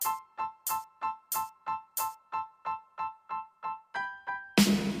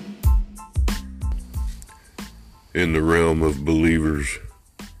In the realm of believers,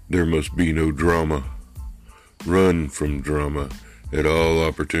 there must be no drama. Run from drama at all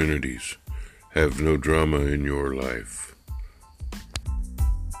opportunities. Have no drama in your life.